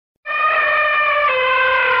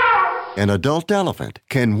An adult elephant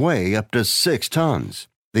can weigh up to 6 tons.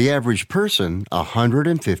 The average person,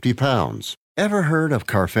 150 pounds. Ever heard of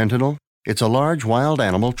carfentanil? It's a large wild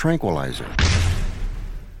animal tranquilizer.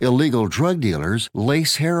 Illegal drug dealers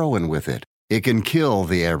lace heroin with it. It can kill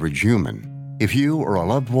the average human. If you or a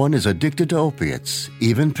loved one is addicted to opiates,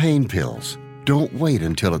 even pain pills, don't wait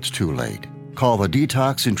until it's too late. Call the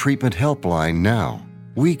Detox and Treatment Helpline now.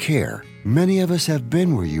 We care. Many of us have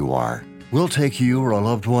been where you are. We'll take you or a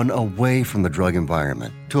loved one away from the drug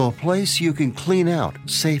environment to a place you can clean out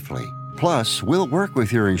safely. Plus, we'll work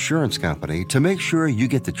with your insurance company to make sure you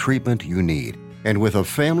get the treatment you need. And with a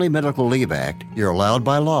Family Medical Leave Act, you're allowed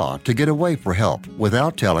by law to get away for help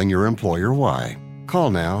without telling your employer why. Call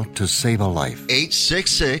now to save a life.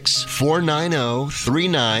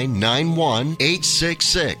 866-490-3991.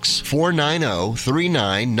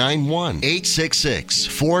 866-490-3991.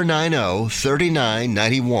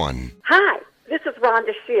 866-490-3991. Hi, this is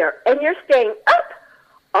Rhonda Shear, and you're staying up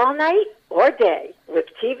all night or day with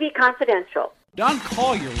TV Confidential. Don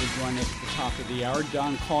Collier will join us at the top of the hour.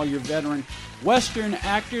 Don Collier, veteran Western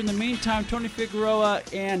actor. In the meantime, Tony Figueroa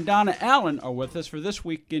and Donna Allen are with us for This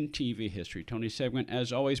Week in TV History. Tony's segment,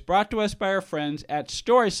 as always, brought to us by our friends at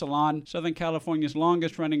Story Salon, Southern California's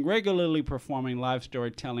longest-running, regularly performing live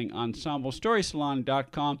storytelling ensemble.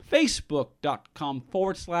 StorySalon.com,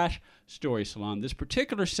 Facebook.com/Story Salon. This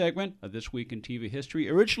particular segment of This Week in TV History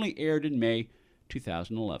originally aired in May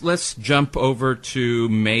 2011. Let's jump over to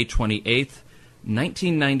May 28th.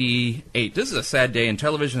 1998. This is a sad day in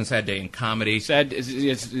television, a sad day in comedy. Sad.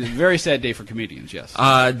 It's a very sad day for comedians, yes.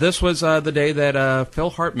 This was the day that Phil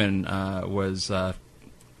Hartman was, I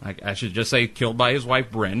should just say, killed by his wife,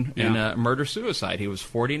 Bryn, in a murder-suicide. He was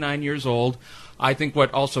 49 years old. I think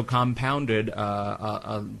what also compounded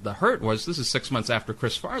the hurt was this is 6 months after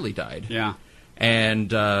Chris Farley died. Yeah.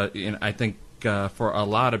 And I think for a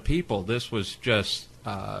lot of people, this was just...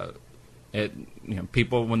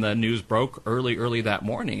 people, when the news broke early that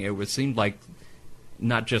morning, it seemed like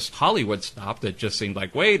not just Hollywood stopped. It just seemed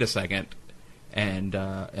like, wait a second, and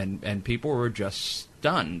people were just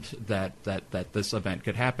stunned that this event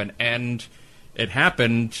could happen, and it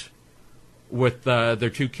happened with their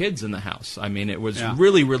 2 kids in the house. I mean, it was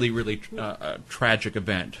really a tragic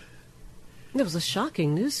event. It was a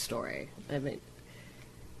shocking news story. I mean,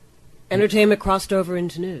 entertainment crossed over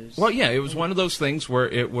into news. Well, yeah, it was one of those things where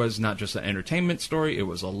it was not just an entertainment story, it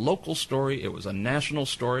was a local story, it was a national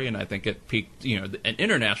story, and I think it peaked, an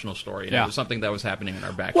international story. And it was something that was happening in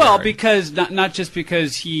our backyard. Well, because, not just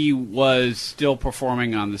because he was still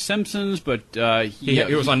performing on The Simpsons, but he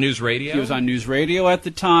was on news radio. He was on news radio at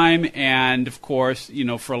the time, and, of course,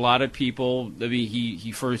 for a lot of people, I mean,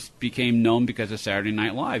 he first became known because of Saturday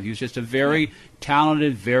Night Live. He was just a very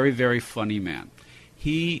talented, very, very funny man.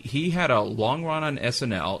 He had a long run on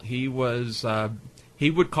SNL. He was he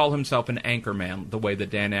would call himself an anchor man, the way that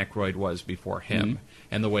Dan Aykroyd was before him,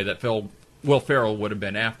 and the way that Will Ferrell would have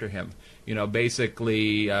been after him.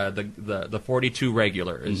 Basically the 42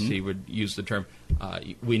 regular, as he would use the term.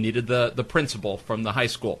 We needed the principal from the high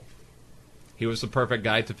school. He was the perfect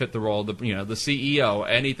guy to fit the role. The CEO,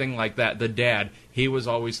 anything like that. The dad. He was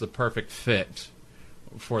always the perfect fit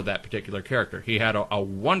for that particular character. He had a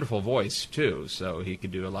wonderful voice, too, so he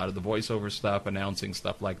could do a lot of the voiceover stuff, announcing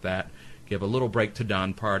stuff like that, give a little break to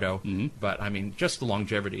Don Pardo. But, I mean, just the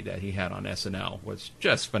longevity that he had on SNL was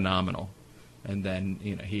just phenomenal. And then,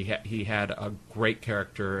 he had a great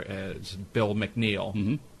character as Bill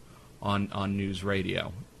McNeil on news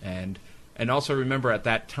radio. And also remember, at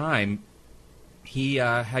that time, he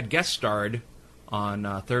had guest starred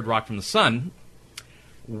on Third Rock from the Sun,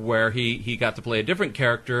 where he got to play a different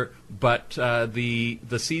character, but the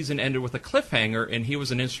season ended with a cliffhanger, and he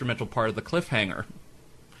was an instrumental part of the cliffhanger.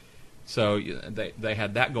 So they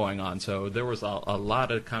had that going on. So there was a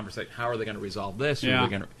lot of conversation. How are they going to resolve this? Yeah. Are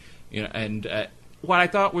they going to, and what I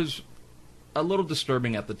thought was a little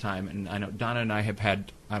disturbing at the time, and I know Donna and I have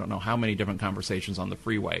had I don't know how many different conversations on the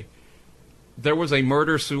freeway. There was a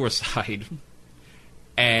murder-suicide,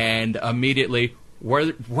 and immediately,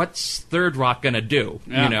 what's Third Rock going to do?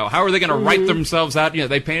 Yeah. How are they going to write themselves out?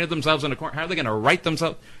 They painted themselves in a corner. How are they going to write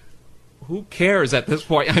themselves? Who cares at this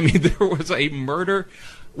point? I mean, there was a murder.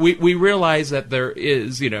 We realize that there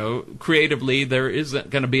is, creatively, there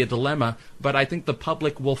isn't going to be a dilemma, but I think the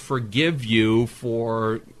public will forgive you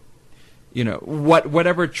for,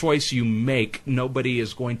 whatever choice you make. Nobody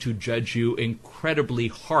is going to judge you incredibly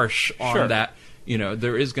harsh on that.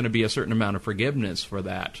 There is going to be a certain amount of forgiveness for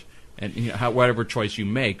that. And whatever choice you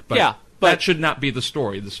make, but that should not be the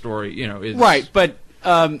story. The story, is right. But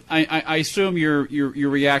I assume you're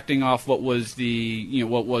reacting off what was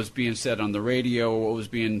what was being said on the radio or what was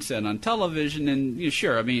being said on television, and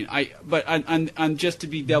sure. I mean, I'm just to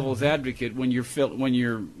be devil's advocate when you're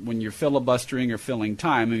filibustering or filling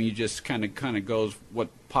time, and you just kind of goes what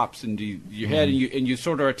pops into your head, and you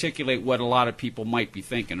sort of articulate what a lot of people might be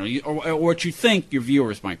thinking, or what you think your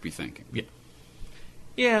viewers might be thinking.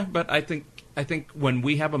 Yeah, but I think when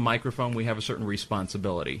we have a microphone, we have a certain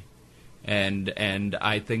responsibility. And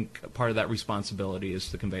I think part of that responsibility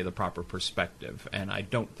is to convey the proper perspective. And I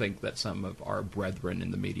don't think that some of our brethren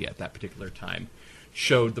in the media at that particular time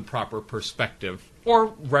showed the proper perspective or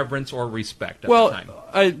reverence or respect at the time.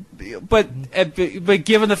 But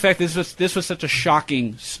given the fact this was such a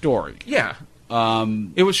shocking story. Yeah.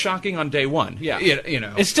 It was shocking on day one. Yeah.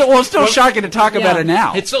 It's still shocking to talk about it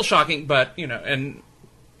now. It's still shocking, but, and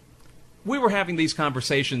we were having these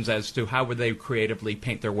conversations as to how would they creatively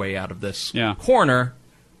paint their way out of this corner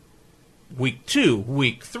week 2,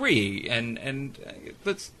 week 3, and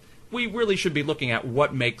we really should be looking at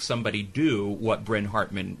what makes somebody do what Bryn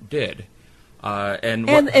Hartman did. And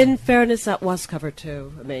in fairness, that was covered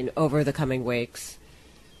too. I mean, over the coming weeks.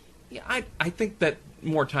 Yeah, I think that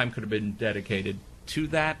more time could have been dedicated to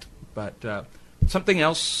that, but something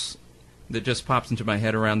else that just pops into my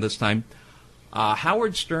head around this time.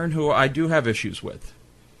 Howard Stern, who I do have issues with,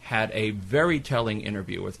 had a very telling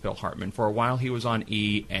interview with Phil Hartman. For a while he was on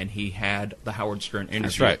E! And he had the Howard Stern interview.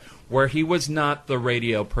 That's right. Where he was not the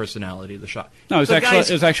radio personality of the show. No, it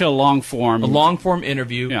was actually a long-form. A long-form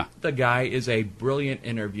interview. Yeah. The guy is a brilliant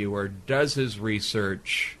interviewer, does his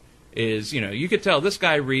research, you could tell this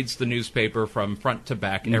guy reads the newspaper from front to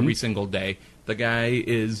back every single day. The guy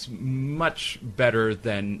is much better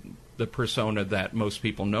than the persona that most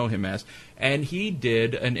people know him as. And he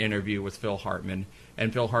did an interview with Phil Hartman,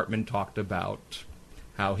 and Phil Hartman talked about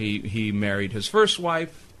how he married his first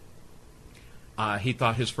wife. He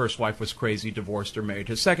thought his first wife was crazy, divorced her, married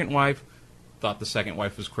his second wife, thought the second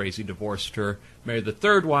wife was crazy, divorced her, married the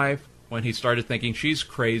third wife. When he started thinking she's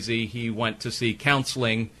crazy, he went to see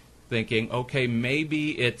counseling, thinking, okay,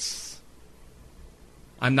 maybe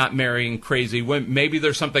I'm not marrying crazy women. Maybe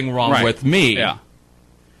there's something wrong with me. Yeah.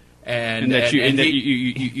 And that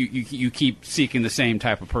you keep seeking the same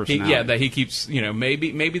type of personality. That he keeps,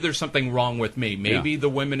 maybe there's something wrong with me. Maybe the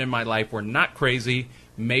women in my life were not crazy.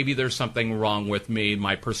 Maybe there's something wrong with me,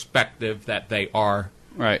 my perspective that they are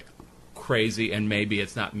crazy, and maybe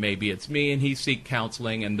it's not. Maybe it's me. And he seek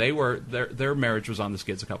counseling, and their marriage was on the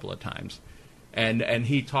skids a couple of times. And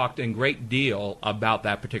he talked in great deal about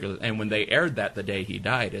that particular. And when they aired that the day he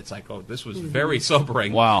died, it's like, oh, this was very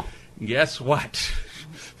sobering. Wow. Guess what?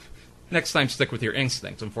 Next time, stick with your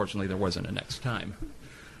instincts. Unfortunately, there wasn't a next time.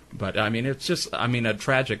 But, I mean, it's just, a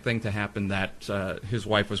tragic thing to happen that his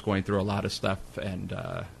wife was going through a lot of stuff, and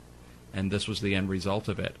this was the end result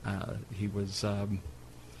of it. He was, a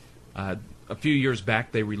few years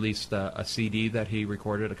back, they released a CD that he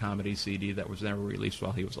recorded, a comedy CD that was never released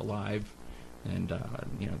while he was alive. And,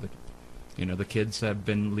 the kids have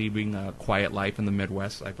been leading a quiet life in the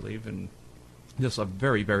Midwest, I believe, and just a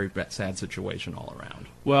very, very sad situation all around.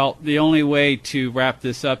 Well, the only way to wrap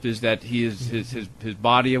this up is that his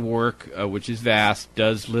body of work, which is vast,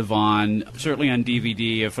 does live on, certainly on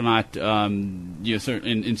DVD, if not in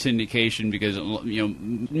syndication, because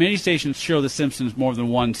many stations show The Simpsons more than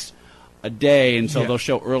once a day, and so they'll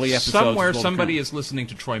show early episodes. Somewhere somebody is listening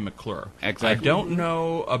to Troy McClure. Exactly. I don't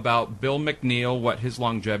know about Bill McNeil, what his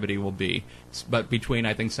longevity will be, but between,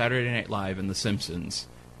 I think, Saturday Night Live and The Simpsons,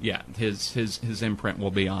 his imprint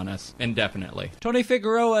will be on us indefinitely. Tony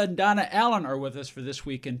Figueroa and Donna Allen are with us for This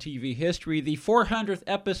Week in TV History. The 400th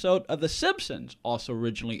episode of The Simpsons also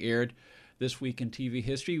originally aired This Week in TV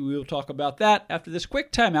History. We will talk about that after this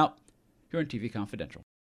quick timeout here on TV Confidential.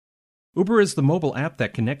 Uber is the mobile app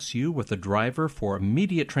that connects you with a driver for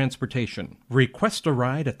immediate transportation. Request a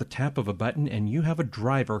ride at the tap of a button and you have a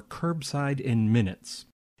driver curbside in minutes.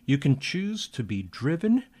 You can choose to be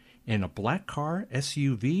driven in a black car,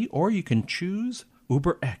 SUV, or you can choose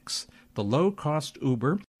UberX, the low-cost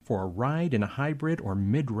Uber, for a ride in a hybrid or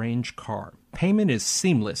mid-range car. Payment is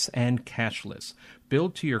seamless and cashless,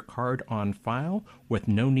 billed to your card on file with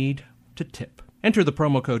no need to tip. Enter the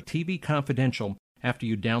promo code TV Confidential after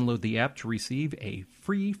you download the app to receive a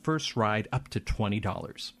free first ride up to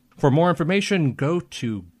 $20. For more information, go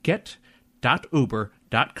to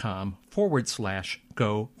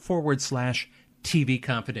get.uber.com/go/TV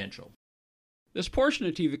Confidential. This portion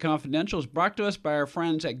of TV Confidential is brought to us by our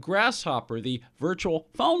friends at Grasshopper, the virtual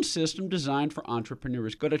phone system designed for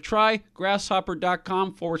entrepreneurs. Go to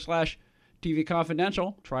trygrasshopper.com/ TV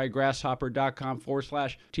Confidential. Try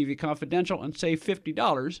grasshopper.com/TV Confidential and save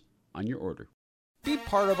 $50 on your order. Be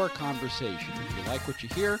part of our conversation. If you like what you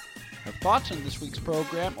hear, have thoughts on this week's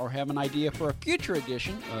program, or have an idea for a future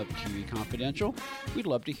edition of TV Confidential, we'd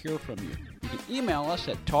love to hear from you. You can email us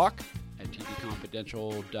at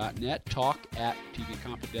talk@tvconfidential.net,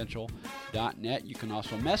 talk@tvconfidential.net. You can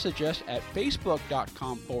also message us at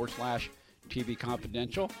facebook.com/TV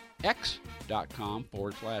Confidential,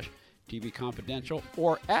 x.com/TV Confidential,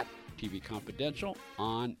 or at TV Confidential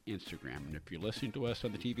on Instagram. And if you're listening to us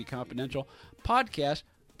on the TV Confidential podcast,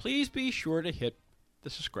 please be sure to hit the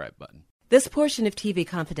subscribe button. This portion of TV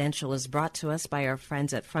Confidential is brought to us by our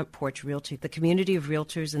friends at Front Porch Realty, the community of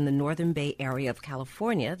realtors in the Northern Bay area of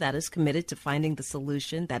California that is committed to finding the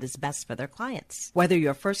solution that is best for their clients. Whether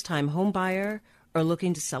you're a first-time home buyer or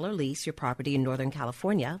looking to sell or lease your property in Northern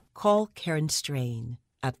California, call Karen Strain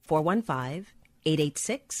at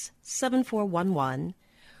 415-886-7411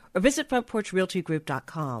 or visit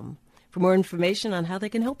frontporchrealtygroup.com for more information on how they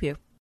can help you.